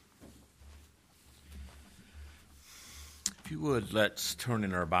If you would, let's turn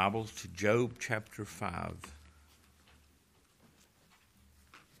in our Bibles to Job chapter 5.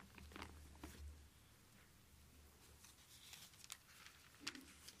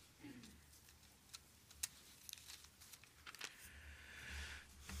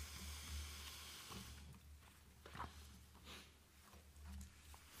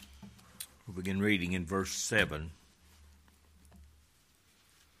 We'll begin reading in verse 7.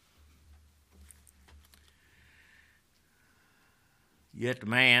 Yet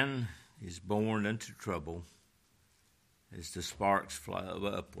man is born unto trouble as the sparks fly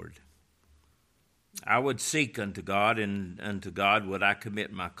upward. I would seek unto God, and unto God would I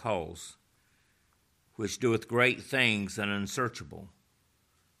commit my cause, which doeth great things and unsearchable,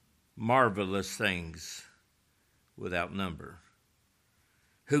 marvelous things without number.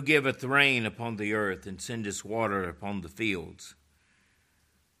 Who giveth rain upon the earth, and sendeth water upon the fields,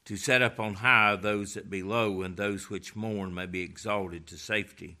 to set up on high those that be low, and those which mourn may be exalted to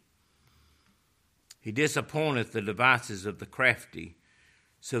safety. He disappointeth the devices of the crafty,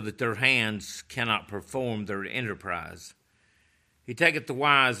 so that their hands cannot perform their enterprise. He taketh the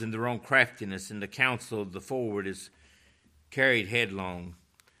wise in their own craftiness, and the counsel of the forward is carried headlong.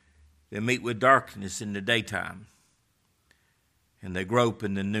 They meet with darkness in the daytime, and they grope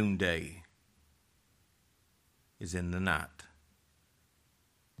in the noonday is in the night.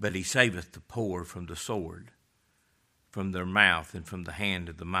 But he saveth the poor from the sword, from their mouth, and from the hand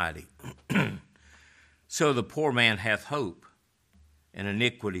of the mighty. So the poor man hath hope, and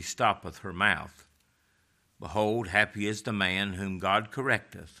iniquity stoppeth her mouth. Behold, happy is the man whom God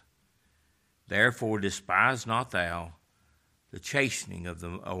correcteth. Therefore despise not thou the chastening of the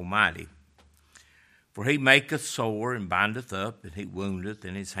Almighty. For he maketh sore, and bindeth up, and he woundeth,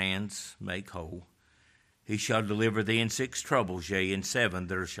 and his hands make whole. He shall deliver thee in 6 troubles, yea, in 7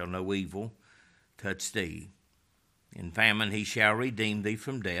 there shall no evil touch thee. In famine he shall redeem thee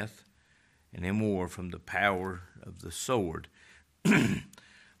from death, and in war from the power of the sword. I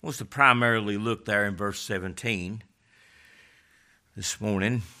want to primarily look there in verse 17 this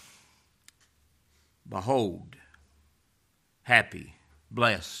morning. Behold, happy,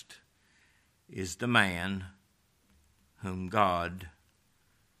 blessed is the man whom God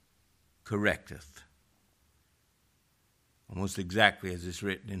correcteth. Almost exactly as it's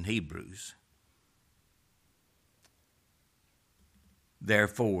written in Hebrews.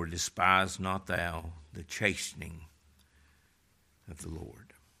 Therefore despise not thou the chastening of the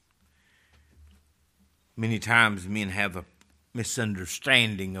Lord. Many times men have a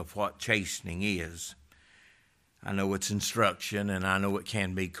misunderstanding of what chastening is. I know it's instruction, and I know it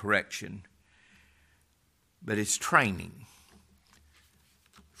can be correction. But it's training.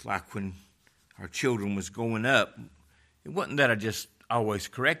 It's like when our children was growing up, it wasn't that I just always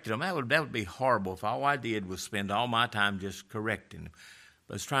corrected them. That would be horrible if all I did was spend all my time just correcting them.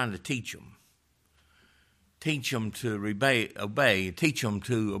 But I was trying to teach them. Teach them to obey. Teach them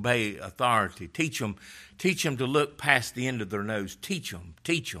to obey authority. Teach them to look past the end of their nose. Teach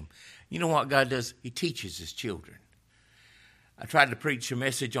them. You know what God does? He teaches his children. I tried to preach a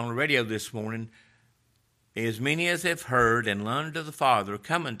message on the radio this morning. As many as have heard and learned of the Father,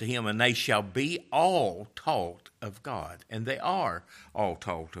 come unto him, and they shall be all taught of God. And they are all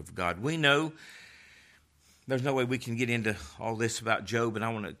taught of God. We know there's no way we can get into all this about Job, and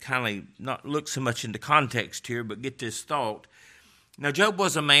I want to kind of not look so much into context here, but get this thought. Now, Job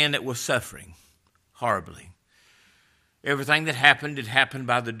was a man that was suffering horribly. Everything that happened, it happened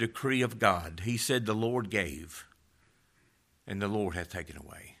by the decree of God. He said, the Lord gave, and the Lord hath taken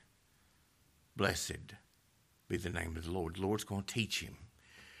away. Blessed be the name of the Lord. The Lord's going to teach him.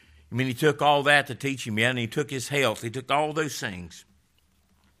 I mean, he took all that to teach him, and he took his health. He took all those things.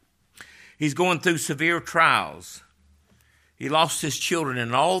 He's going through severe trials. He lost his children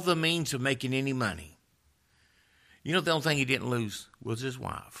and all the means of making any money. You know, the only thing he didn't lose was his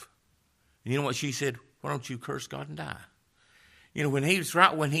wife. And you know what she said? Why don't you curse God and die? You know, when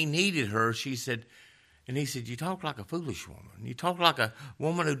he needed her, she said, and he said, you talk like a foolish woman. You talk like a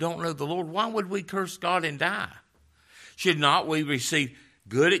woman who don't know the Lord. Why would we curse God and die? Should not we receive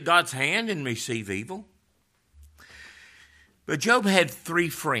good at God's hand and receive evil? But Job had 3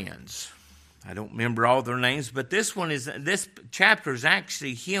 friends. I don't remember all their names, but this chapter is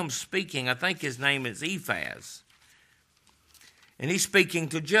actually him speaking. I think his name is Eliphaz. And he's speaking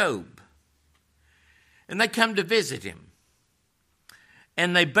to Job. And they come to visit him.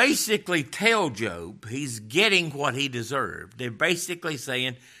 And they basically tell Job he's getting what he deserved. They're basically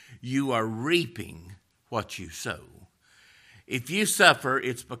saying, you are reaping what you sow. If you suffer,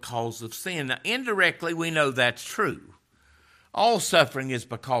 it's because of sin. Now, indirectly, we know that's true. All suffering is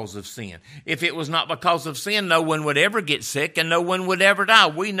because of sin. If it was not because of sin, no one would ever get sick and no one would ever die.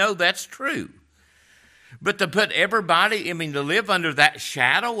 We know that's true. But to put everybody, to live under that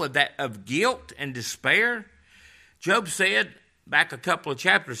shadow of guilt and despair, Job said back a couple of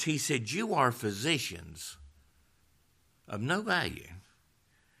chapters, he said, you are physicians of no value.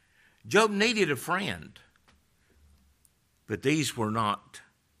 Job needed a friend, but these were not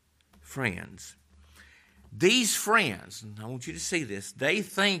friends. These friends, and I want you to see this, they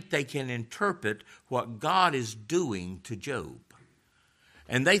think they can interpret what God is doing to Job.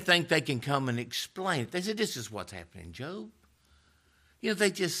 And they think they can come and explain it. They said, this is what's happening, Job.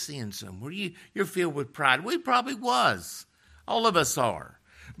 They just sinned somewhere. You're filled with pride. We probably was. All of us are.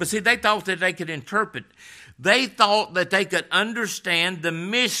 But see, they thought that they could interpret. They thought that they could understand the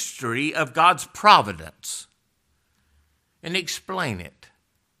mystery of God's providence and explain it.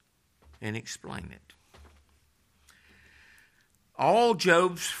 All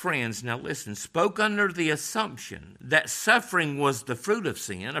Job's friends, now listen, spoke under the assumption that suffering was the fruit of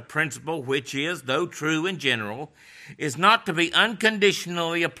sin, a principle which is, though true in general, is not to be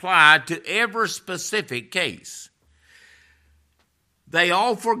unconditionally applied to every specific case. They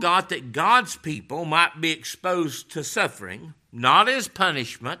all forgot that God's people might be exposed to suffering, not as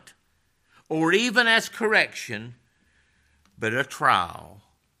punishment or even as correction, but a trial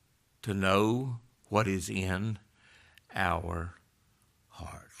to know what is in our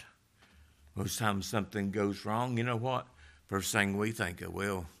heart. Most times something goes wrong, you know what? First thing we think of,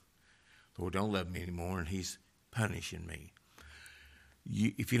 well, Lord don't love me anymore and he's punishing me.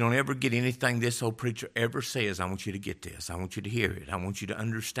 If you don't ever get anything this old preacher ever says, I want you to get this. I want you to hear it. I want you to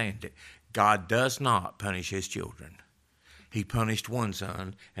understand it. God does not punish his children. He punished one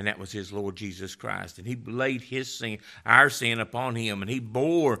son, and that was his Lord Jesus Christ. And he laid his sin, our sin, upon him, and he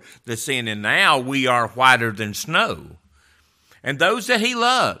bore the sin, and now we are whiter than snow. And those that he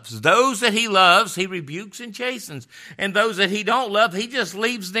loves, he rebukes and chastens. And those that he don't love, he just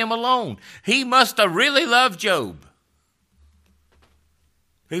leaves them alone. He must have really loved Job.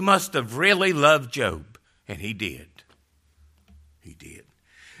 He must have really loved Job, and he did. He did.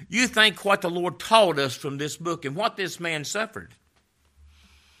 You think what the Lord taught us from this book and what this man suffered.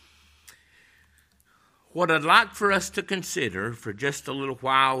 What I'd like for us to consider for just a little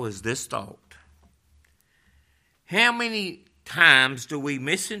while is this thought. How many times do we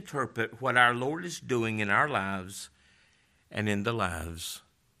misinterpret what our Lord is doing in our lives and in the lives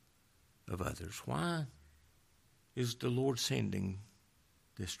of others? Why is the Lord sending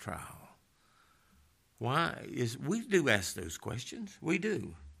this trial? We do ask those questions. We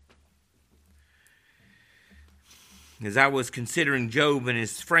do. As I was considering Job and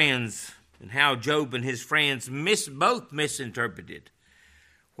his friends and how Job and his friends both misinterpreted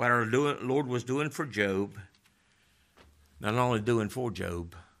what our Lord was doing for Job, not only doing for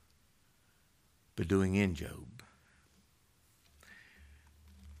Job, but doing in Job.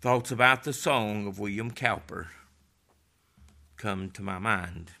 Thoughts about the song of William Cowper come to my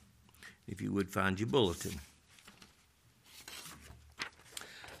mind. If you would find your bulletin.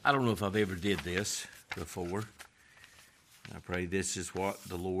 I don't know if I've ever did this before. I pray this is what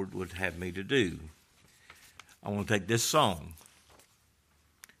the Lord would have me to do. I want to take this song.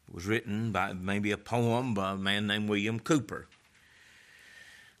 It was written by maybe a poem by a man named William Cowper.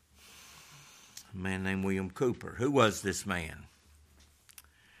 A man named William Cowper. Who was this man?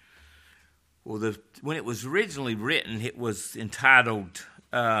 Well, when it was originally written, it was entitled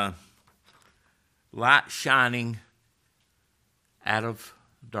Light Shining Out of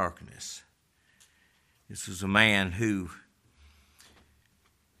Darkness. This was a man who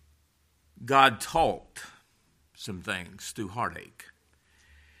God taught some things through heartache.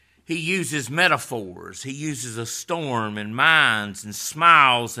 He uses metaphors. He uses a storm and mines and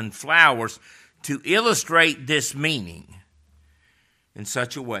smiles and flowers to illustrate this meaning in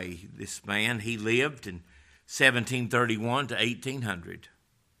such a way. This man, he lived in 1731 to 1800.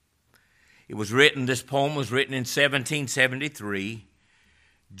 This poem was written in 1773,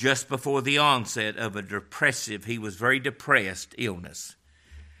 just before the onset of he was very depressed illness.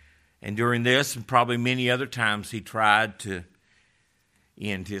 And during this, and probably many other times, he tried to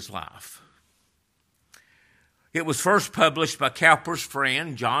end his life. It was first published by Cowper's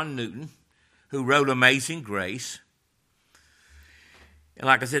friend, John Newton, who wrote Amazing Grace. And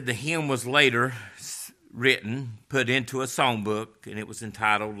like I said, the hymn was later written, put into a songbook, and it was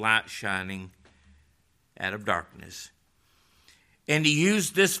entitled Light Shining Out of Darkness. And he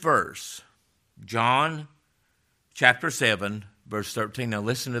used this verse, John chapter 7, verse 13. Now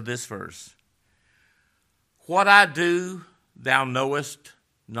listen to this verse. What I do, thou knowest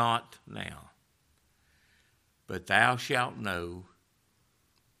not now. but thou shalt know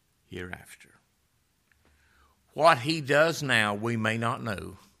hereafter. What he does now, we may not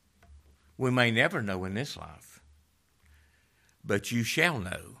know. We may never know in this life. But you shall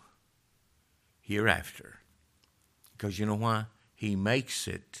know hereafter. Because you know why? He makes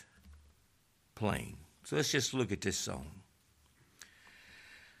it plain. So let's just look at this song.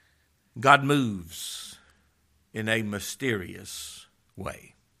 God moves in a mysterious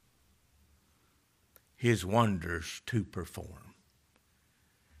way. His wonders to perform.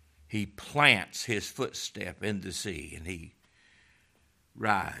 He plants his footstep in the sea, and he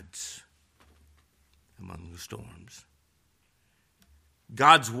rides among the storms.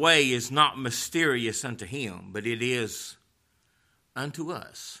 God's way is not mysterious unto him, but it is unto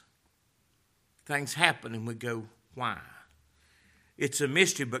us. Things happen and we go, why? It's a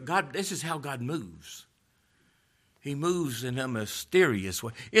mystery, but God, this is how God moves. He moves in a mysterious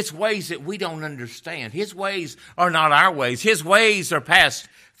way. It's ways that we don't understand. His ways are not our ways. His ways are past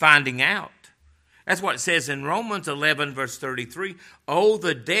finding out. That's what it says in Romans 11, verse 33. Oh,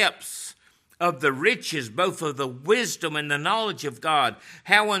 the depths of the riches, both of the wisdom and the knowledge of God.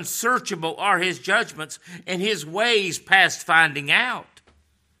 How unsearchable are his judgments and his ways past finding out.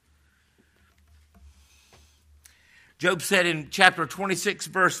 Job said in chapter 26,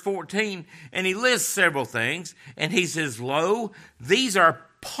 verse 14, and he lists several things, and he says, lo, these are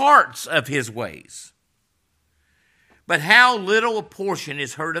parts of his ways. But how little a portion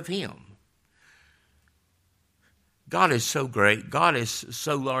is heard of him. God is so great. God is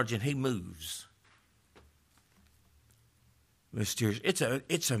so large, and he moves. Mysterious.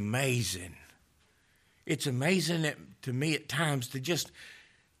 It's amazing. It's amazing to me at times to just,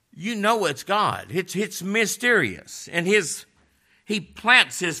 you know it's God. It's mysterious. And he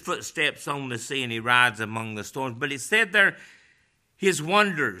plants his footsteps on the sea and he rides among the storms. But it said there, his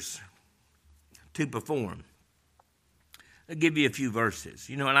wonders to perform. I'll give you a few verses.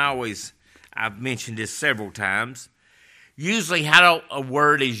 You know, and I've mentioned this several times. Usually how a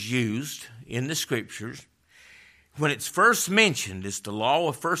word is used in the scriptures, when it's first mentioned, it's the law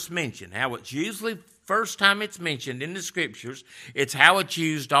of first mention. How it's usually first time it's mentioned in the scriptures, it's how it's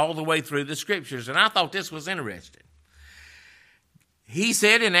used all the way through the scriptures. And I thought this was interesting. He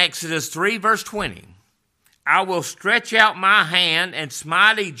said in Exodus 3, verse 20, I will stretch out my hand and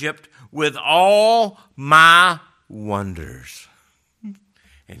smite Egypt with all my wonders.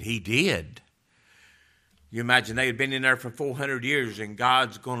 And he did. You imagine they had been in there for 400 years and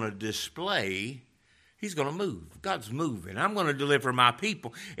God's going to display. He's going to move. God's moving. I'm going to deliver my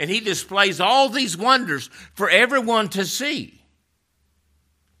people. And he displays all these wonders for everyone to see,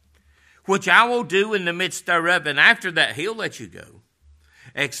 which I will do in the midst thereof. And after that, he'll let you go.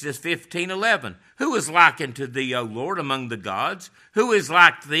 Exodus 15:11. Who is likened to thee, O Lord, among the gods? Who is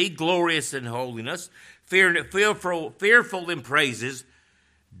like thee, glorious in holiness, fearful in praises,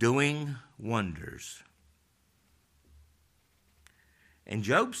 doing wonders? And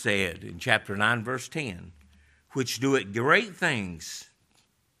Job said in chapter 9, verse 10, which doeth great things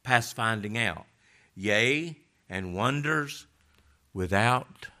past finding out, yea, and wonders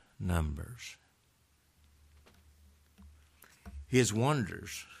without numbers. His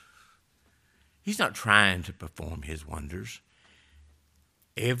wonders. He's not trying to perform his wonders.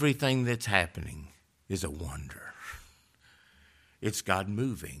 Everything that's happening is a wonder. It's God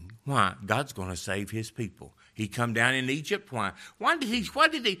moving. Why? God's going to save his people. He come down in Egypt. Why? Why did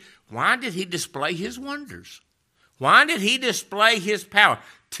he display his wonders? Why did he display his power?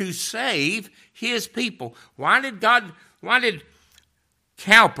 To save his people. Why did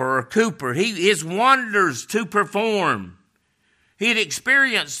Cowper or Cooper, his wonders to perform? He had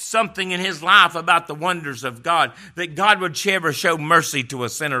experienced something in his life about the wonders of God, that God would ever show mercy to a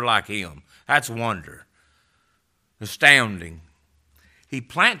sinner like him. That's wonder. Astounding. He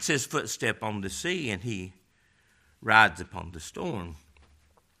plants his footstep on the sea and he rides upon the storm.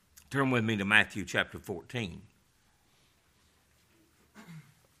 Turn with me to Matthew chapter 14.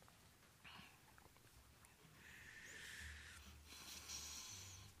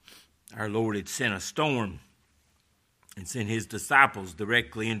 Our Lord had sent a storm and sent his disciples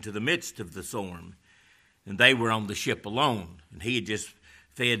directly into the midst of the storm. And they were on the ship alone. And he had just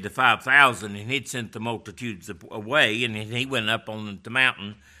fed the 5,000 and he'd sent the multitudes away. And he went up on the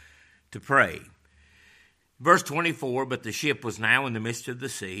mountain to pray. Verse 24, but the ship was now in the midst of the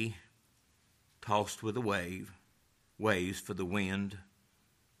sea, tossed with the waves, for the wind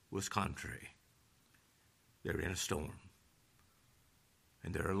was contrary. They're in a storm.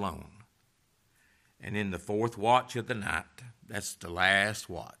 And they're alone. And in the fourth watch of the night, that's the last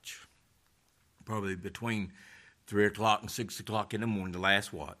watch, probably between 3 o'clock and 6 o'clock in the morning, the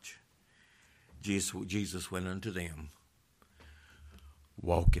last watch, Jesus went unto them,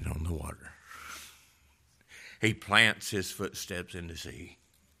 walking on the water. He plants his footsteps in the sea,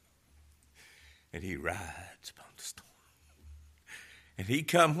 and he rides upon the storm.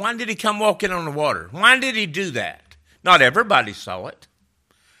 And why did he come walking on the water? Why did he do that? Not everybody saw it.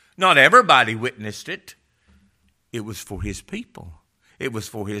 Not everybody witnessed it. It was for his people. It was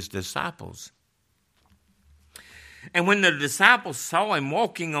for his disciples. And when the disciples saw him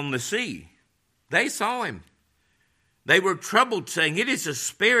walking on the sea, they saw him. They were troubled, saying, "It is a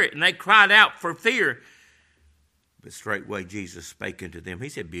spirit," and they cried out for fear. But straightway Jesus spake unto them. He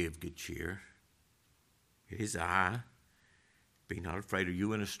said, "Be of good cheer. It is I. Be not afraid." Are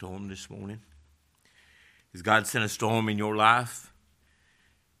you in a storm this morning? Has God sent a storm in your life?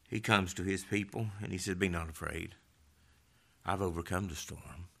 He comes to his people and he said, "Be not afraid. I've overcome the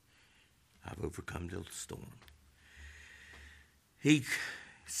storm. I've overcome the storm." He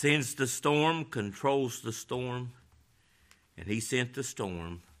sends the storm, controls the storm, and he sent the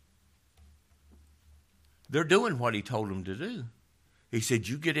storm. They're doing what he told them to do. He said,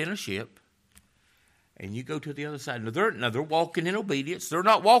 "You get in a ship and you go to the other side." Now they're walking in obedience. They're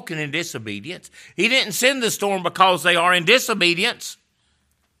not walking in disobedience. He didn't send the storm because they are in disobedience.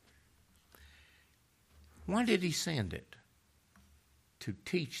 Why did he send it? To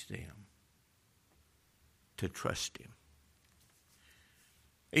teach them to trust him.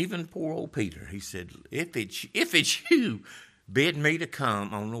 Even poor old Peter, he said, if it's you, bid me to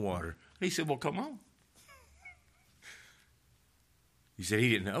come on the water. He said, "Well, come on." He said he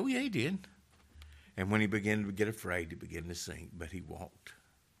didn't know. Yeah, he did. And when he began to get afraid, he began to sink, but he walked.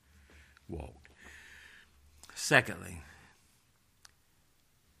 Secondly,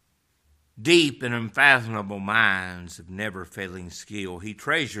 deep and unfathomable minds of never-failing skill. He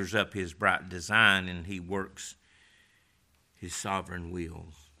treasures up his bright design, and he works his sovereign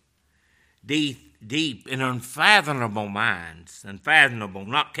will. Deep and unfathomable minds, unfathomable,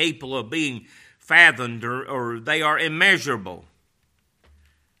 not capable of being fathomed, or they are immeasurable,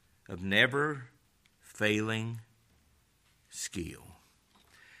 of never-failing skill.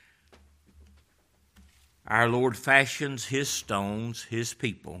 Our Lord fashions his stones, his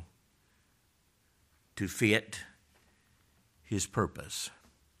people, to fit his purpose.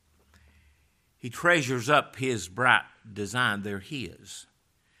 He treasures up his bright design. They're his.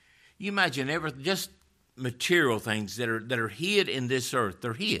 You imagine just material things that are hid in this earth.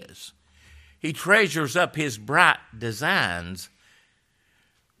 They're his. He treasures up his bright designs.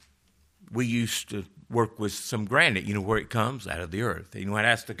 We used to work with some granite. You know where it comes? Out of the earth. You know what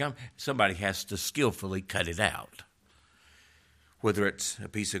has to come? Somebody has to skillfully cut it out. Whether it's a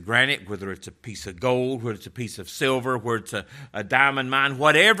piece of granite, whether it's a piece of gold, whether it's a piece of silver, whether it's a diamond mine,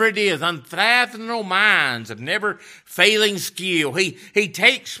 whatever it is, unfathomable minds of never failing skill. He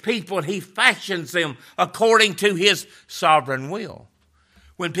takes people and he fashions them according to his sovereign will.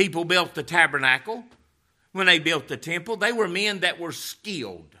 When people built the tabernacle, when they built the temple, they were men that were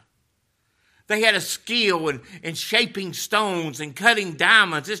skilled. They had a skill in shaping stones and cutting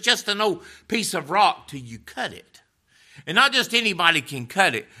diamonds. It's just an old piece of rock till you cut it. And not just anybody can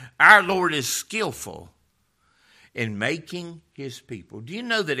cut it. Our Lord is skillful in making his people. Do you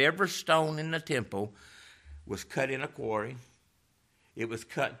know that every stone in the temple was cut in a quarry? It was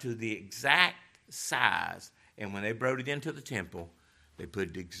cut to the exact size. And when they brought it into the temple, they put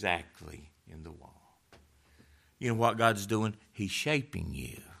it exactly in the wall. You know what God's doing? He's shaping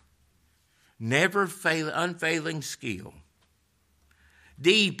you. Unfailing skill.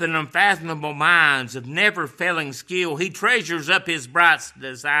 Deep and unfathomable minds of never-failing skill. He treasures up his bright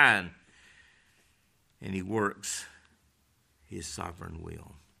design, and he works his sovereign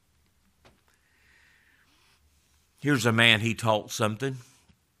will. Here's a man, he taught something.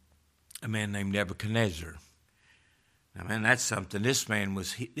 A man named Nebuchadnezzar. Now, man, that's something. This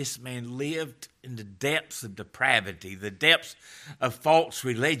man lived in the depths of depravity, the depths of false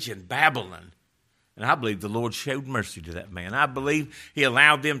religion, Babylon. And I believe the Lord showed mercy to that man. I believe he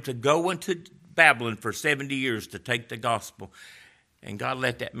allowed them to go into Babylon for 70 years to take the gospel. And God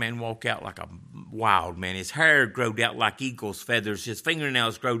let that man walk out like a wild man. His hair growed out like eagle's feathers. His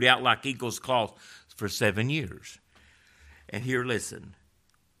fingernails growed out like eagle's claws for 7 years. And here, listen.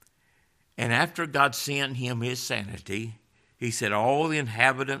 And after God sent him his sanity, he said, "All the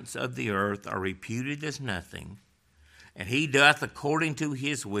inhabitants of the earth are reputed as nothing. And he doth according to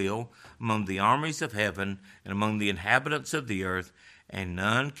his will among the armies of heaven and among the inhabitants of the earth, and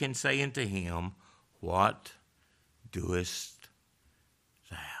none can say unto him, What doest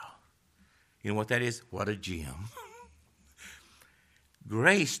thou?" You know what that is? What a gem.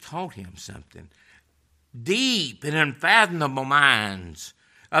 Grace taught him something. Deep and unfathomable minds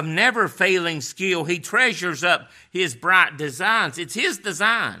of never-failing skill. He treasures up his bright designs. It's his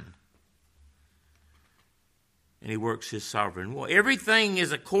design. And he works his sovereign will. Everything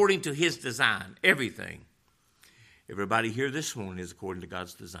is according to his design. Everything. Everybody here this morning is according to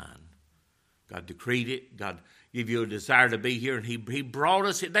God's design. God decreed it. God gave you a desire to be here, and he brought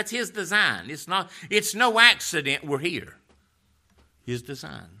us here. That's his design. It's no accident we're here. His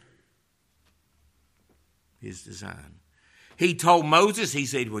design. His design. He told Moses, he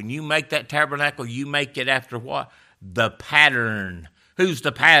said, when you make that tabernacle, you make it after what? The pattern. Who's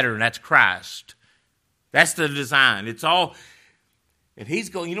the pattern? That's Christ. That's the design. It's all. And he's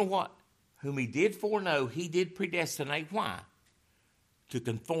going, you know what? Whom he did foreknow, he did predestinate. Why? To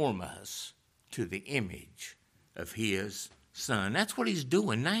conform us to the image of his Son. That's what he's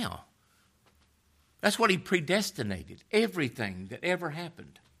doing now. That's what he predestinated. Everything that ever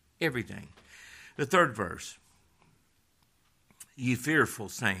happened. Everything. The third verse. Ye fearful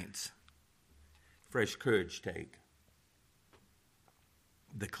saints, fresh courage take.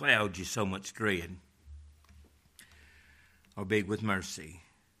 The clouds you so much dread are big with mercy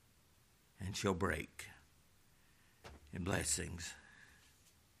and shall break in blessings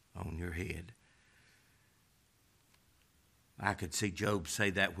on your head. I could see Job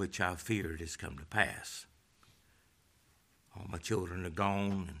say, that which I feared has come to pass. All my children are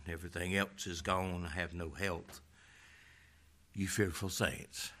gone and everything else is gone. I have no health. You fearful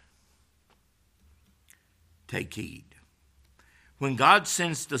saints, take heed. When God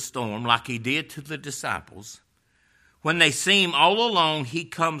sends the storm like he did to the disciples, when they seem all alone, he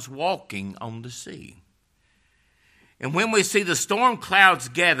comes walking on the sea. And when we see the storm clouds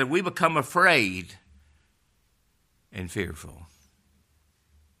gather, we become afraid and fearful.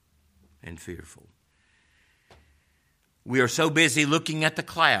 And fearful. We are so busy looking at the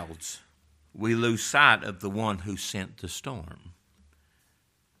clouds, we lose sight of the one who sent the storm.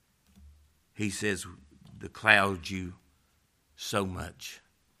 He says, the clouds you so much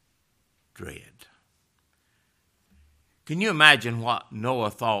dread. Can you imagine what Noah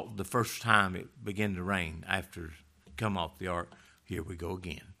thought the first time it began to rain after come off the ark? Here we go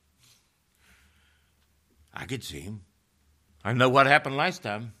again. I could see him. I know what happened last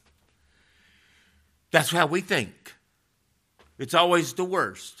time. That's how we think. It's always the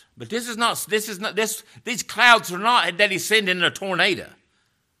worst. But these clouds are not that he's sending a tornado,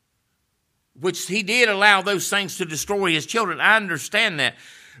 which he did allow those things to destroy his children. I understand that.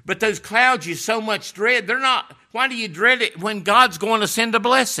 But those clouds you so much dread, they're not. Why do you dread it when God's going to send a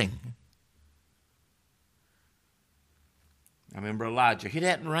blessing? I remember Elijah. It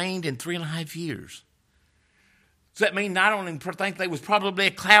hadn't rained in 3.5 years. Does that mean I don't even think there was probably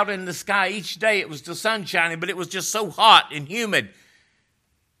a cloud in the sky each day? It was the sun shining, but it was just so hot and humid.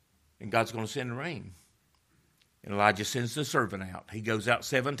 And God's going to send the rain. And Elijah sends the servant out. He goes out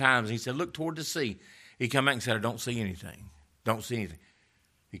 7 times. And he said, look toward the sea. He come back and said, I don't see anything. Don't see anything.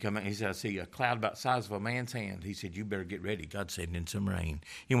 He come back and he said, I see a cloud about the size of a man's hand. He said, you better get ready. God's sending some rain.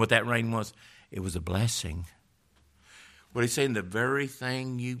 You know what that rain was? It was a blessing. What he's saying, the very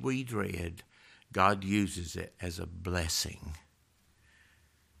thing we dread, God uses it as a blessing.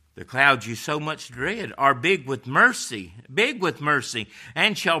 The clouds you so much dread are big with mercy,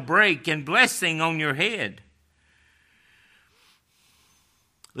 and shall break in blessing on your head.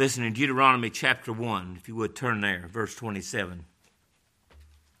 Listen in Deuteronomy chapter 1, if you would turn there, verse 27.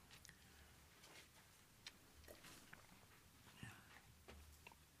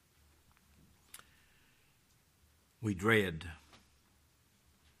 We dread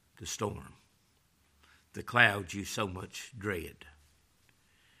the storm, the clouds you so much dread.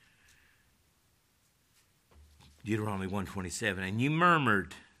 Deuteronomy 1:27, and you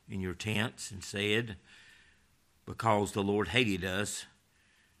murmured in your tents and said, because the Lord hated us,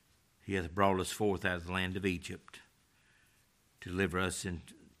 he hath brought us forth out of the land of Egypt to deliver us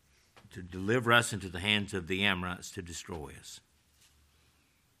into the hands of the Amorites to destroy us.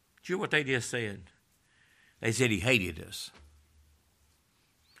 Do you hear what they just said? They said he hated us.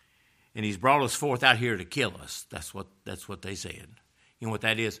 And he's brought us forth out here to kill us. That's what they said. You know what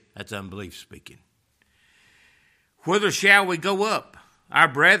that is? That's unbelief speaking. Whither shall we go up? Our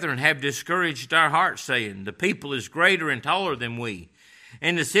brethren have discouraged our hearts, saying, the people is greater and taller than we,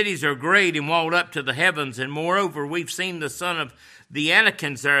 and the cities are great and walled up to the heavens, and moreover we've seen the son of the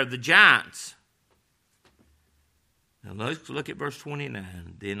Anakims there, the giants. Now let's look at verse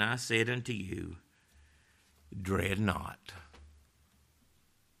 29. Then I said unto you, dread not.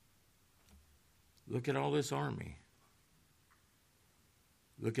 Look at all this army.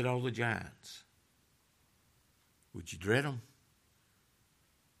 Look at all the giants. Would you dread them?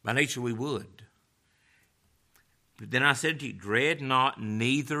 By nature we would. But then I said to you, dread not,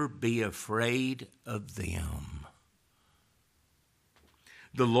 neither be afraid of them.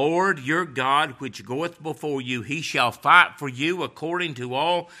 The Lord your God, which goeth before you, he shall fight for you according to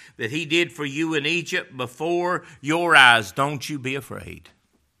all that he did for you in Egypt before your eyes. Don't you be afraid.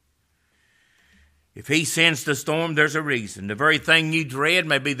 If he sends the storm, there's a reason. The very thing you dread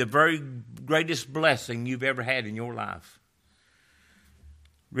may be the very greatest blessing you've ever had in your life.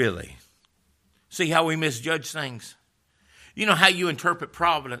 Really. See how we misjudge things? You know how you interpret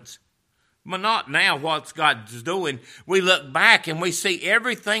providence? Well, not now what God's doing. We look back and we see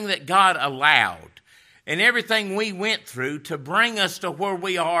everything that God allowed and everything we went through to bring us to where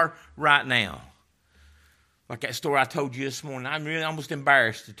we are right now. Like that story I told you this morning. I'm really almost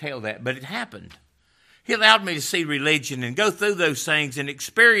embarrassed to tell that, but it happened. He allowed me to see religion and go through those things and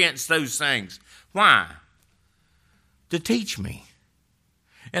experience those things. Why? To teach me.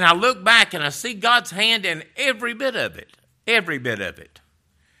 And I look back and I see God's hand in every bit of it. Every bit of it.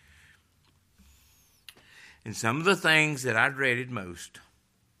 And some of the things that I dreaded most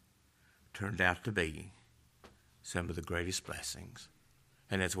turned out to be some of the greatest blessings.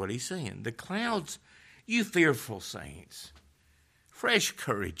 And that's what he's saying. The clouds, you fearful saints, fresh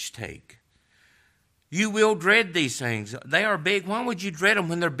courage take. You will dread these things. They are big. Why would you dread them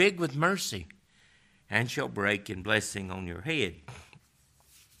when they're big with mercy? And shall break in blessing on your head.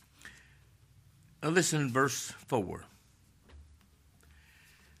 Now listen to verse 4.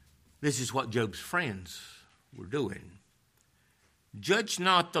 This is what Job's friends were doing. Judge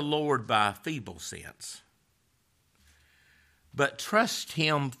not the Lord by feeble sense, but trust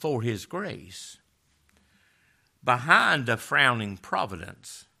him for his grace. Behind a frowning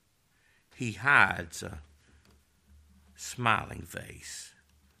providence, he hides a smiling face.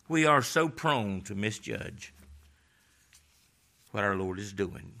 We are so prone to misjudge what our Lord is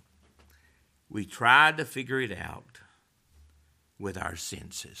doing. We try to figure it out with our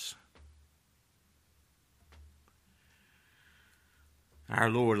senses. Our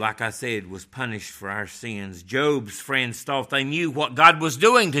Lord, like I said, was punished for our sins. Job's friends thought they knew what God was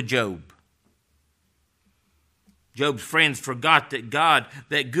doing to Job. Job's friends forgot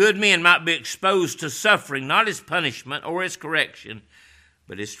that good men might be exposed to suffering, not as punishment or as correction,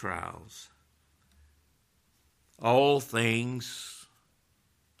 but as trials. All things,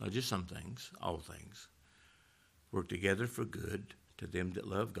 not just some things, all things, work together for good to them that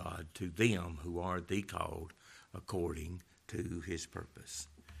love God, to them who are the called according to his purpose.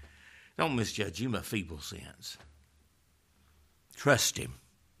 Don't misjudge him of feeble sense. Trust him.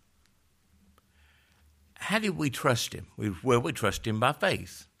 How do we trust him? We trust him by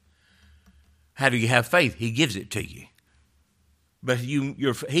faith. How do you have faith? He gives it to you. But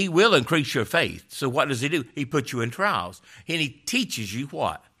he will increase your faith. So what does he do? He puts you in trials. And he teaches you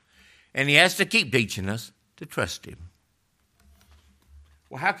what? And he has to keep teaching us to trust him.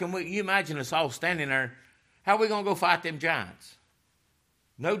 Well, how can you imagine us all standing there? How are we going to go fight them giants?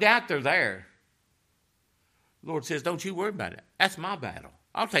 No doubt they're there. The Lord says, don't you worry about it. That's my battle.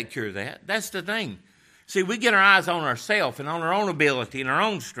 I'll take care of that. That's the thing. See, we get our eyes on ourselves and on our own ability and our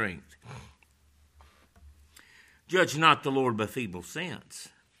own strength. Judge not the Lord by feeble sense.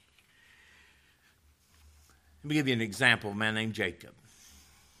 Let me give you an example of a man named Jacob.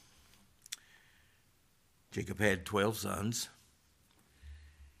 Jacob had 12 sons.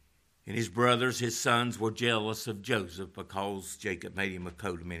 And his brothers, his sons, were jealous of Joseph because Jacob made him a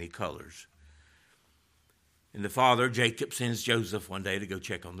coat of many colors. And the father, Jacob, sends Joseph one day to go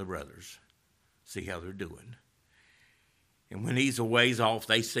check on the brothers, see how they're doing. And when he's a ways off,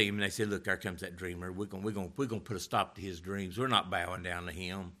 they see him and they say, look, there comes that dreamer. We're going to put a stop to his dreams. We're not bowing down to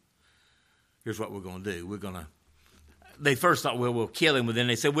him. Here's what we're going to do. They first thought, well, we'll kill him. But then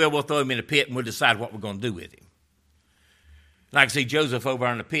they said, well, we'll throw him in a pit and we'll decide what we're going to do with him. And I can see Joseph over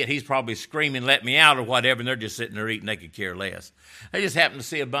in the pit. He's probably screaming, let me out or whatever, and they're just sitting there eating. They could care less. They just happened to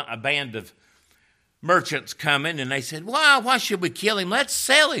see a band of merchants coming, and they said, why should we kill him? Let's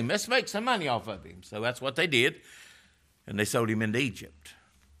sell him. Let's make some money off of him. So that's what they did, and they sold him into Egypt.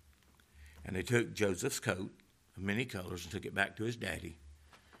 And they took Joseph's coat of many colors and took it back to his daddy.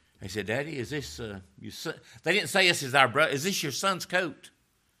 They said, Daddy, is this your son? They didn't say this is our brother. Is this your son's coat?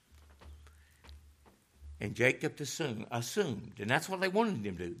 And Jacob assumed, and that's what they wanted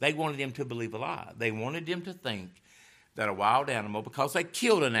him to do. They wanted him to believe a lie. They wanted him to think that a wild animal, because they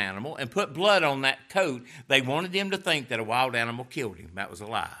killed an animal and put blood on that coat, they wanted him to think that a wild animal killed him. That was a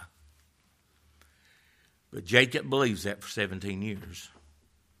lie. But Jacob believes that for 17 years.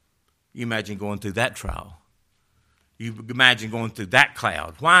 You imagine going through that trial. You imagine going through that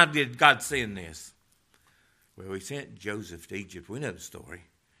cloud. Why did God send this? Well, he sent Joseph to Egypt. We know the story.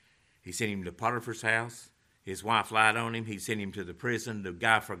 He sent him to Potiphar's house. His wife lied on him. He sent him to the prison. The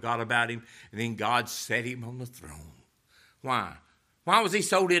guy forgot about him. And then God set him on the throne. Why? Why was he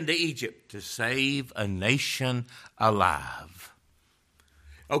sold into Egypt? To save a nation alive.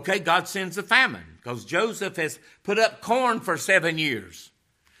 Okay, God sends a famine because Joseph has put up corn for 7 years.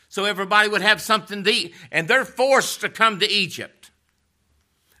 So everybody would have something to eat. And they're forced to come to Egypt.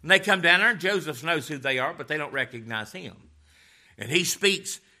 And they come down there, and Joseph knows who they are, but they don't recognize him. And he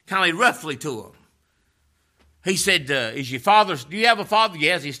speaks kind of roughly to them. He said, is your father, do you have a father?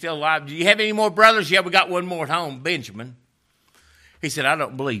 Yes, he's still alive. Do you have any more brothers? Yeah, we got one more at home, Benjamin. He said, I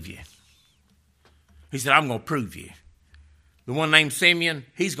don't believe you. He said, I'm going to prove you. The one named Simeon,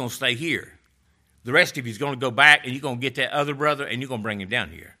 he's going to stay here. The rest of you is going to go back, and you're going to get that other brother, and you're going to bring him down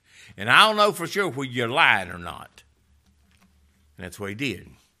here. And I don't know for sure whether you're lying or not. And that's what he did.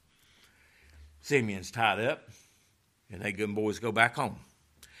 Simeon's tied up, and they good boys go back home.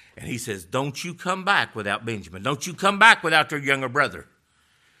 And he says, don't you come back without Benjamin. Don't you come back without their younger brother.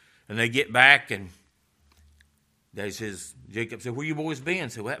 And they get back, and Jacob said, where you boys been?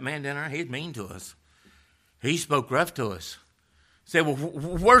 Said, well, that man down there, he's mean to us. He spoke rough to us. Said, well,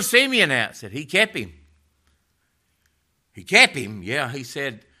 where's Simeon at? Said, he kept him. He kept him? Yeah, he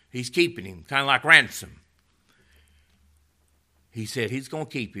said, he's keeping him, kind of like ransom. He said, he's going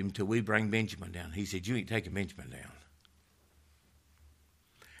to keep him till we bring Benjamin down. He said, you ain't taking Benjamin down.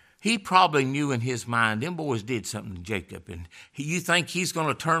 He probably knew in his mind, them boys did something to Jacob. And you think he's going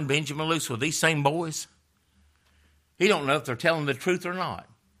to turn Benjamin loose with these same boys? He don't know if they're telling the truth or not.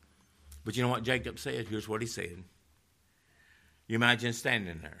 But you know what Jacob said? Here's what he said. You imagine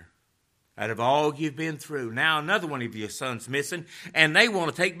standing there. Out of all you've been through, now another one of your sons missing, and they want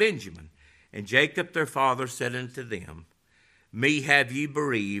to take Benjamin. And Jacob, their father, said unto them, me have ye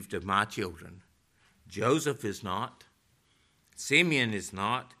bereaved of my children. Joseph is not. Simeon is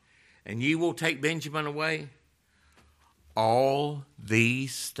not. And ye will take Benjamin away. All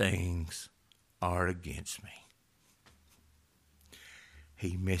these things are against me.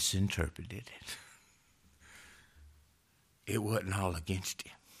 He misinterpreted it. It wasn't all against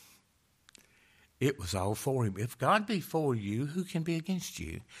him. It was all for him. If God be for you, who can be against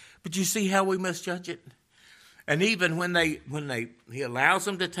you? But you see how we must judge it? And even when he allows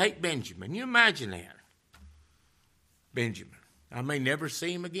them to take Benjamin, you imagine that. Benjamin. I may never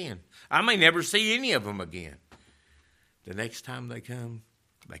see him again. I may never see any of them again. The next time they come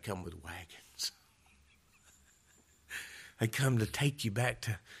with wagons. They come to take you back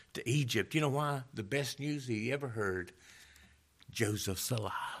to Egypt. You know why? The best news he ever heard, Joseph's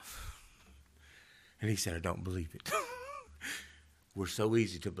alive. And he said, I don't believe it. We're so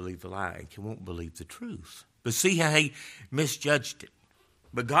easy to believe a lie and won't believe the truth. But see how he misjudged it.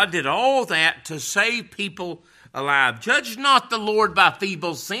 But God did all that to save people alive. Judge not the Lord by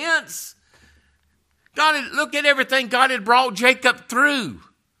feeble sense. Look at everything God had brought Jacob through.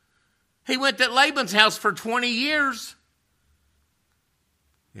 He went to Laban's house for 20 years.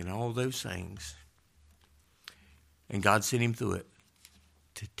 And all those things. And God sent him through it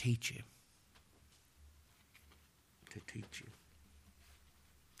to teach him. To teach him.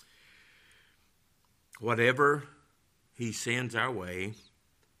 Whatever he sends our way,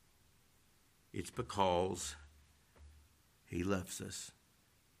 it's because he loves us.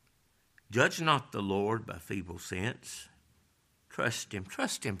 Judge not the Lord by feeble sense. Trust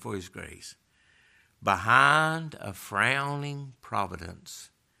him for his grace. Behind a frowning providence,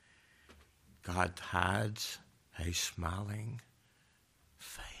 God hides a smiling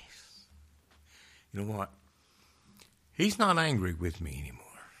face. You know what? He's not angry with me anymore.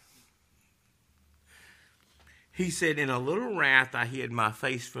 He said, in a little wrath I hid my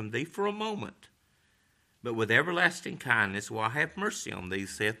face from thee for a moment. But with everlasting kindness will I have mercy on thee,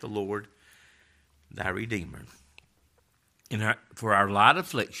 saith the Lord, thy Redeemer. For our light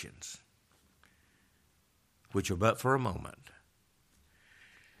afflictions, which are but for a moment,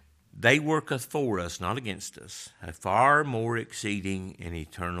 they worketh for us, not against us, a far more exceeding and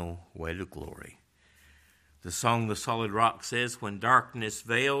eternal way to glory. The song The Solid Rock says, when darkness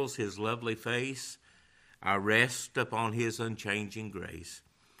veils his lovely face, I rest upon his unchanging grace.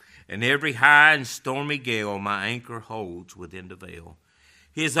 And every high and stormy gale my anchor holds within the veil.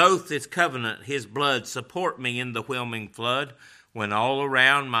 His oath, his covenant, his blood support me in the whelming flood. When all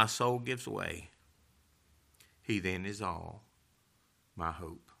around my soul gives way, he then is all my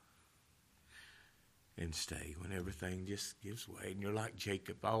hope and stay. When everything just gives way and you're like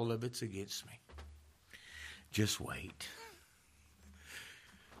Jacob, all of it's against me. Just wait.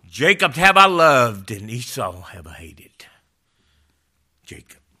 Jacob have I loved, and Esau have I hated.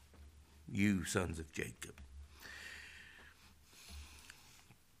 Jacob, you sons of Jacob.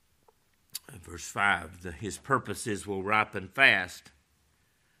 Verse 5, his purposes will ripen fast,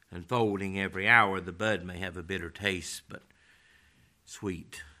 unfolding every hour. The bud may have a bitter taste, but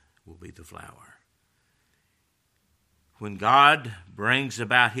sweet will be the flower. When God brings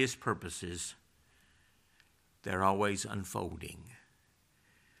about his purposes, they're always unfolding.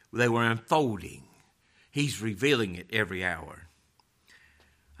 They were unfolding. He's revealing it every hour.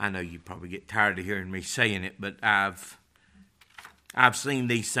 I know you probably get tired of hearing me saying it, but I've seen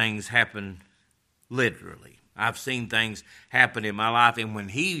these things happen literally. I've seen things happen in my life, and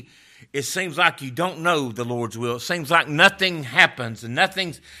when it seems like you don't know the Lord's will. It seems like nothing happens and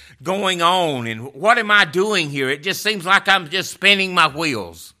nothing's going on, and what am I doing here? It just seems like I'm just spinning my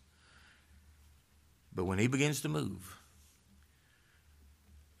wheels. But when he begins to move,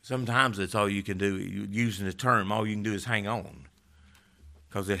 sometimes that's all you can do. Using the term, all you can do is hang on,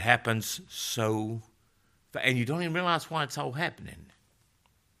 because it happens so fast, and you don't even realize why it's all happening.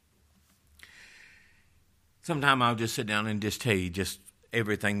 Sometimes I'll just sit down and just tell you just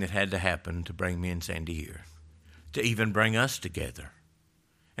everything that had to happen to bring me and Sandy here, to even bring us together,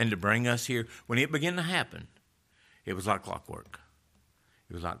 and to bring us here. When it began to happen, it was like clockwork.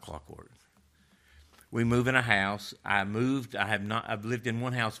 It was like clockwork. We move in a house. I've lived in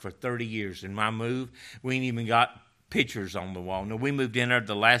one house for 30 years. In my move, we ain't even got pictures on the wall. No, we moved in there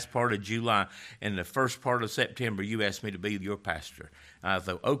the last part of July, and the first part of September, you asked me to be your pastor. I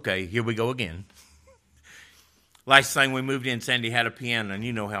thought, okay, here we go again. Last thing we moved in, Sandy had a piano, and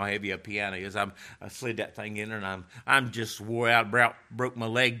you know how heavy a piano is. I slid that thing in there, and I'm just wore out, broke my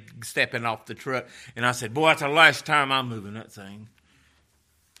leg stepping off the truck. And I said, boy, that's the last time I'm moving that thing.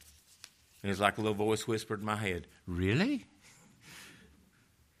 And it's like a little voice whispered in my head, really?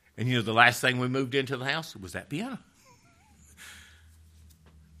 And you know, the last thing we moved into the house was that piano.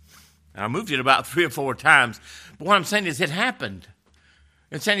 And I moved it about 3 or 4 times. But what I'm saying is it happened.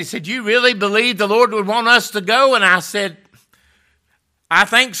 And Sandy said, you really believe the Lord would want us to go? And I said, I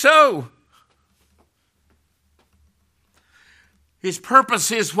think so. His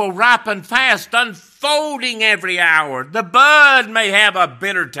purposes will ripen fast, unfolding every hour. The bud may have a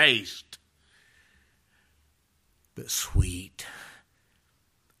bitter taste, but sweet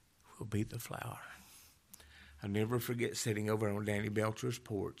will be the flower. I'll never forget sitting over on Danny Belcher's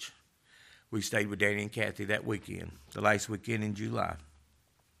porch. We stayed with Danny and Kathy that weekend, the last weekend in July.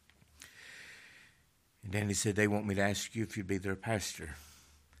 And Danny said, they want me to ask you if you'd be their pastor.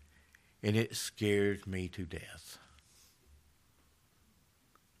 And it scared me to death.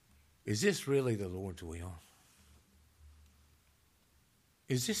 Is this really the Lord's will?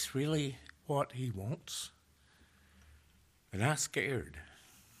 Is this really what he wants? And I was scared.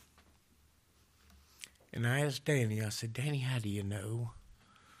 And I asked Danny, I said, Danny, how do you know?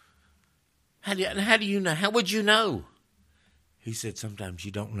 How do you know? How would you know? He said, sometimes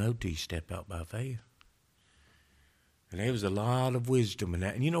you don't know till you step out by faith. And there was a lot of wisdom in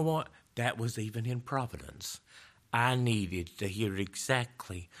that. And you know what? That was even in Providence. I needed to hear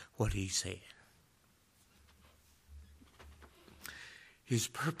exactly what he said. His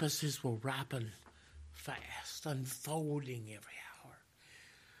purposes will ripen fast, unfolding every hour.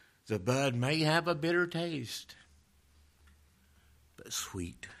 The bud may have a bitter taste, but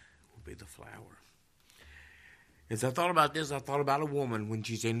sweet will be the flower. As I thought about this, I thought about a woman when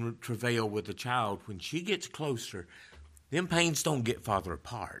she's in travail with a child. When she gets closer, them pains don't get farther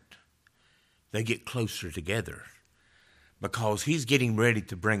apart. They get closer together because he's getting ready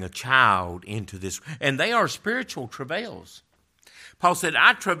to bring a child into this. And they are spiritual travails. Paul said,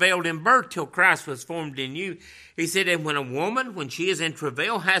 I travailed in birth till Christ was formed in you. He said, and when a woman, when she is in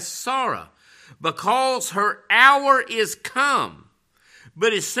travail, has sorrow, because her hour is come.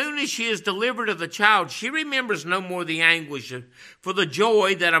 But as soon as she is delivered of the child, she remembers no more the anguish for the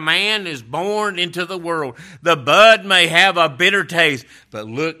joy that a man is born into the world. The bud may have a bitter taste, but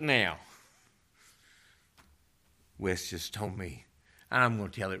look now. Wes just told me, and I'm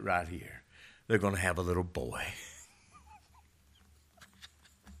going to tell it right here, they're going to have a little boy.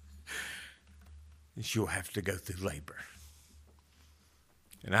 And she'll have to go through labor.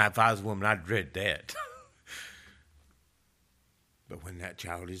 And if I was a woman, I'd dread that. But when that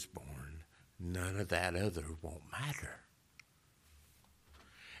child is born, none of that other won't matter.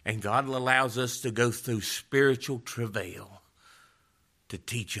 And God allows us to go through spiritual travail to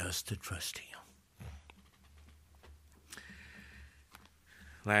teach us to trust him.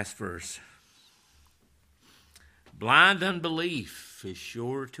 Last verse. Blind unbelief is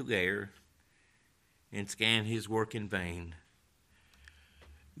sure to err and scan his work in vain.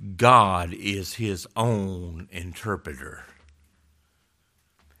 God is his own interpreter,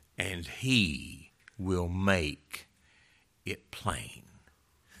 and he will make it plain.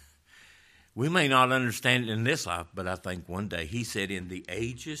 We may not understand it in this life, but I think one day, he said, in the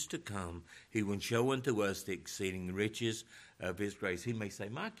ages to come, he will show unto us the exceeding riches of his grace. He may say,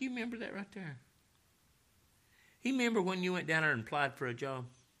 Mike, you remember that right there? You remember when you went down there and applied for a job?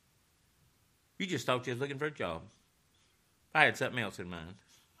 You just thought you was looking for a job. I had something else in mind.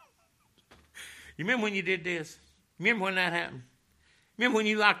 You remember when you did this? Remember when that happened? Remember when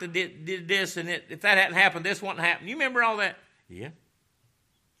you did this and if that hadn't happened, this wouldn't happen? You remember all that? Yeah.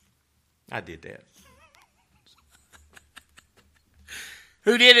 I did that.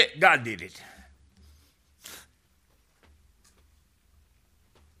 Who did it? God did it.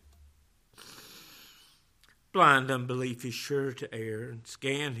 Blind unbelief is sure to err and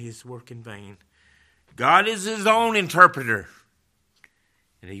scan his work in vain. God is his own interpreter,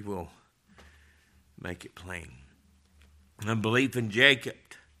 and he will make it plain. Unbelief in Jacob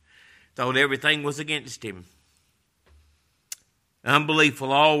thought everything was against him. Unbelief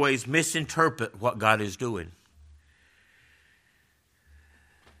will always misinterpret what God is doing.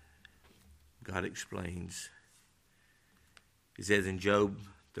 God explains. He says in Job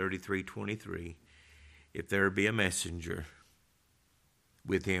 33:23, if there be a messenger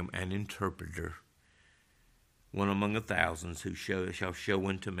with him, an interpreter, one among 1,000 who shall show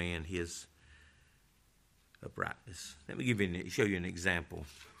unto man his uprightness. Let me show you an example.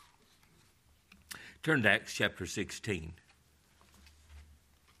 Turn to Acts chapter 16.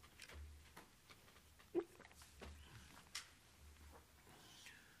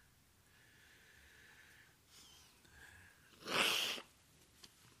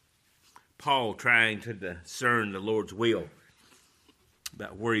 Paul trying to discern the Lord's will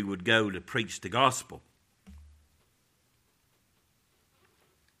about where he would go to preach the gospel.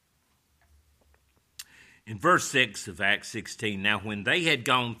 In verse 6 of Acts 16, now when they had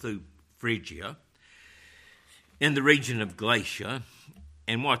gone through Phrygia, in the region of Galatia,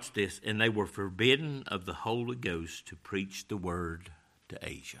 and watch this, and they were forbidden of the Holy Ghost to preach the word to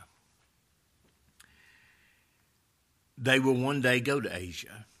Asia. They will one day go to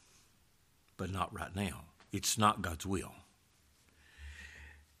Asia, but not right now. It's not God's will.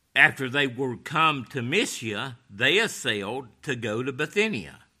 After they were come to Mysia, they assailed to go to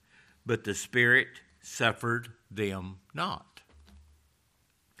Bithynia, but the Spirit suffered them not.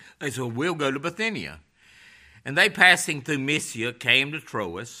 They said, we'll go to Bithynia. And they, passing through Mysia, came to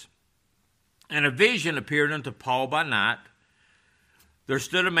Troas, and a vision appeared unto Paul by night. There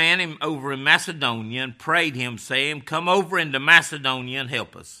stood a man over in Macedonia and prayed him, saying, come over into Macedonia and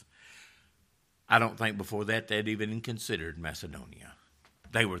help us. I don't think before that they'd even considered Macedonia.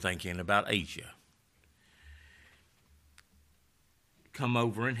 They were thinking about Asia. Come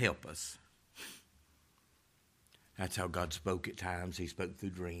over and help us. That's how God spoke at times. He spoke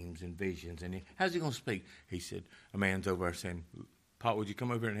through dreams and visions. And how's he going to speak? He said, a man's over there saying, Paul, would you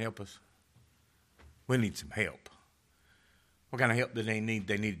come over and help us? We need some help. What kind of help did they need?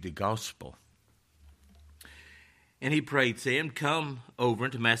 They needed the gospel. And he prayed, saying, come over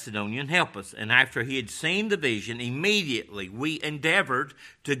into Macedonia and help us. And after he had seen the vision, immediately we endeavored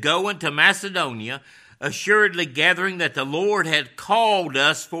to go into Macedonia, assuredly gathering that the Lord had called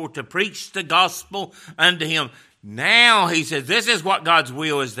us for to preach the gospel unto him. Now, he says, this is what God's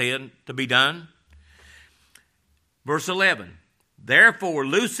will is then to be done. Verse 11, therefore,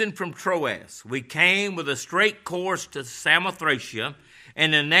 loosing from Troas, we came with a straight course to Samothracia,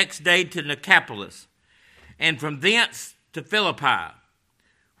 and the next day to Nicopolis, and from thence to Philippi,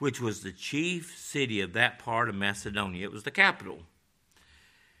 which was the chief city of that part of Macedonia. It was the capital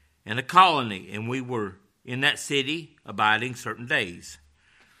and a colony, and we were in that city abiding certain days.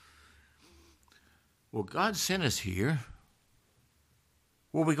 Well, God sent us here.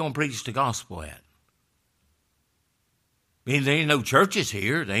 Where are we going to preach the gospel at? I mean, there ain't no churches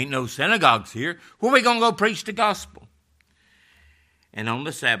here. There ain't no synagogues here. Where are we going to go preach the gospel? And on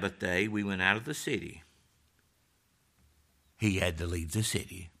the Sabbath day, we went out of the city. He had to leave the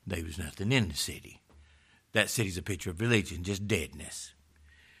city. There was nothing in the city. That city's a picture of religion, just deadness.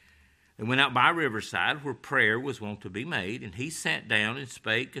 And went out by a riverside where prayer was wont to be made, and he sat down and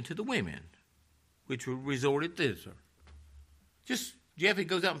spake unto the women, which were resorted thither. Just, Jeffy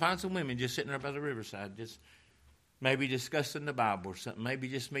goes out and finds some women just sitting there by the riverside, just maybe discussing the Bible or something, maybe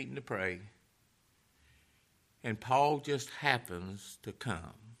just meeting to pray. And Paul just happens to come.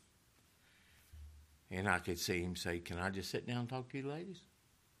 And I could see him say, can I just sit down and talk to you ladies?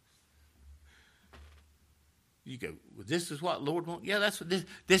 You go, well, this is what Lord wants. Yeah, that's what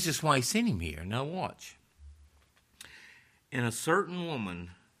this is why he sent him here. Now watch. And a certain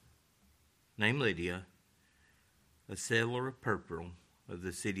woman named Lydia, a seller of purple of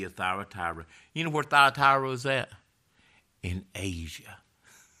the city of Thyatira. You know where Thyatira was at? In Asia.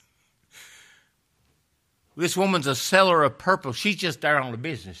 This woman's a seller of purple. She's just there on a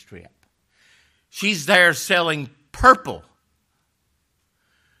business trip. She's there selling purple.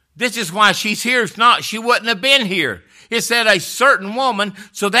 This is why she's here. If not, she wouldn't have been here. It said a certain woman,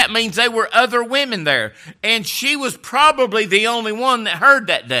 so that means there were other women there. And she was probably the only one that heard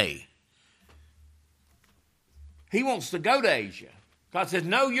that day. He wants to go to Asia. God says,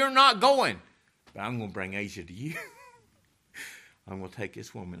 no, you're not going. But I'm going to bring Asia to you. I'm going to take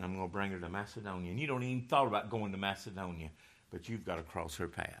this woman. I'm going to bring her to Macedonia. And you don't even thought about going to Macedonia, but you've got to cross her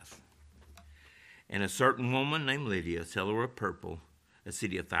path. And a certain woman named Lydia, seller of purple, a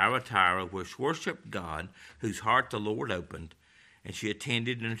city of Thyatira, which worshipped God, whose heart the Lord opened, and she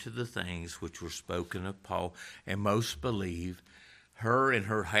attended unto the things which were spoken of Paul. And most believe her and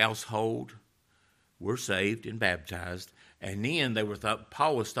her household were saved and baptized. And then they were thought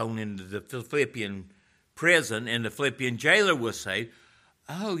Paul was thrown into the Philippian prison, and the Philippian jailer was saved.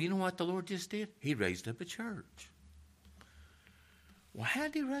 Oh, you know what the Lord just did? He raised up a church. Well, how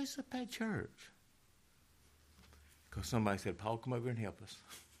did he raise up that church? Because somebody said, Paul, come over and help us.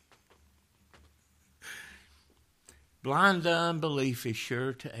 Blind unbelief is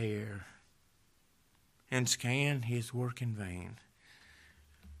sure to err and scan his work in vain.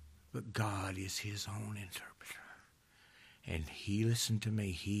 But God is his own interpreter. And he, listen to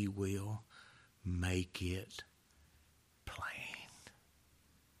me, he will make it plain.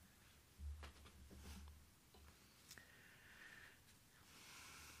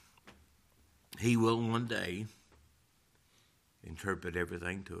 He will one day interpret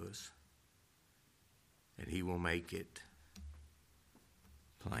everything to us, and he will make it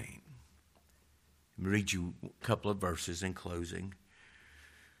plain. Let me read you a couple of verses in closing.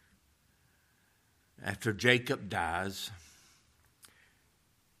 After Jacob dies,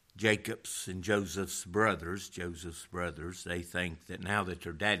 Jacob's and Joseph's brothers, they think that now that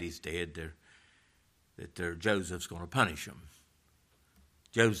their daddy's dead, that Joseph's going to punish them.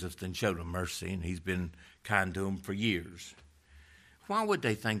 Joseph then showed them mercy, and he's been kind to them for years. Why would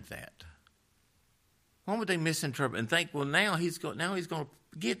they think that? Why would they misinterpret and think, well, now he's going to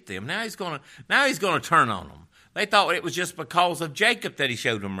get them. Now he's going to turn on them. They thought it was just because of Jacob that he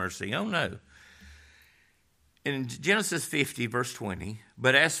showed them mercy. Oh no. In Genesis 50, verse 20,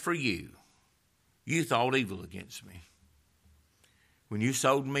 but as for you, you thought evil against me. When you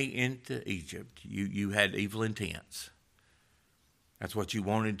sold me into Egypt, you had evil intents. That's what you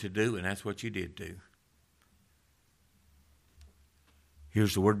wanted to do, and that's what you did do.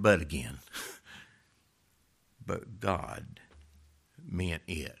 Here's the word but again. But God meant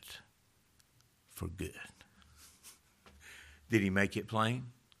it for good. Did he make it plain?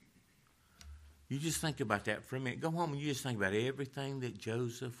 You just think about that for a minute. Go home and you just think about everything that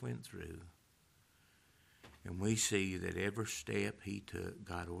Joseph went through. And we see that every step he took,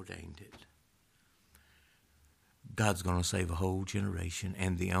 God ordained it. God's going to save a whole generation.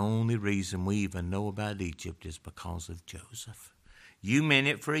 And the only reason we even know about Egypt is because of Joseph. You meant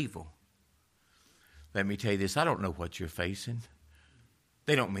it for evil. Let me tell you this. I don't know what you're facing.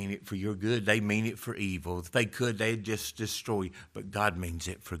 They don't mean it for your good. They mean it for evil. If they could, they'd just destroy you. But God means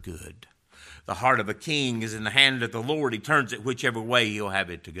it for good. The heart of a king is in the hand of the Lord. He turns it whichever way he'll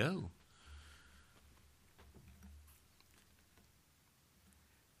have it to go.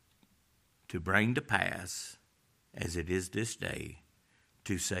 To bring to pass, as it is this day,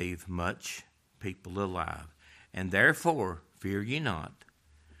 to save much people alive. And therefore, fear ye not.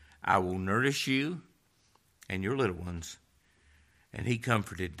 I will nourish you and your little ones. And he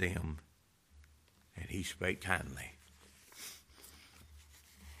comforted them, and he spake kindly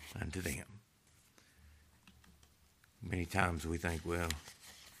unto them. Many times we think, well,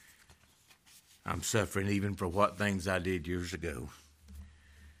 I'm suffering even for what things I did years ago.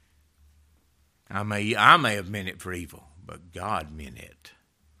 I may have meant it for evil, but God meant it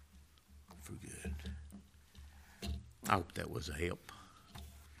for good. I hope that was a help.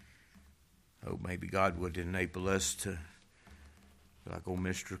 I hope maybe God would enable us to, like old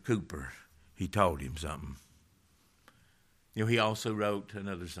Mr. Cooper, he taught him something. You know, he also wrote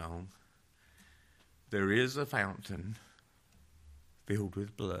another song. There is a fountain filled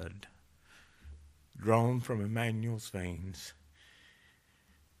with blood, drawn from Emmanuel's veins,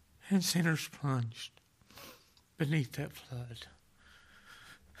 and sinners plunged beneath that flood.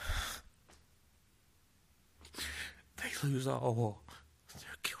 They lose all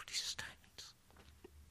their guilty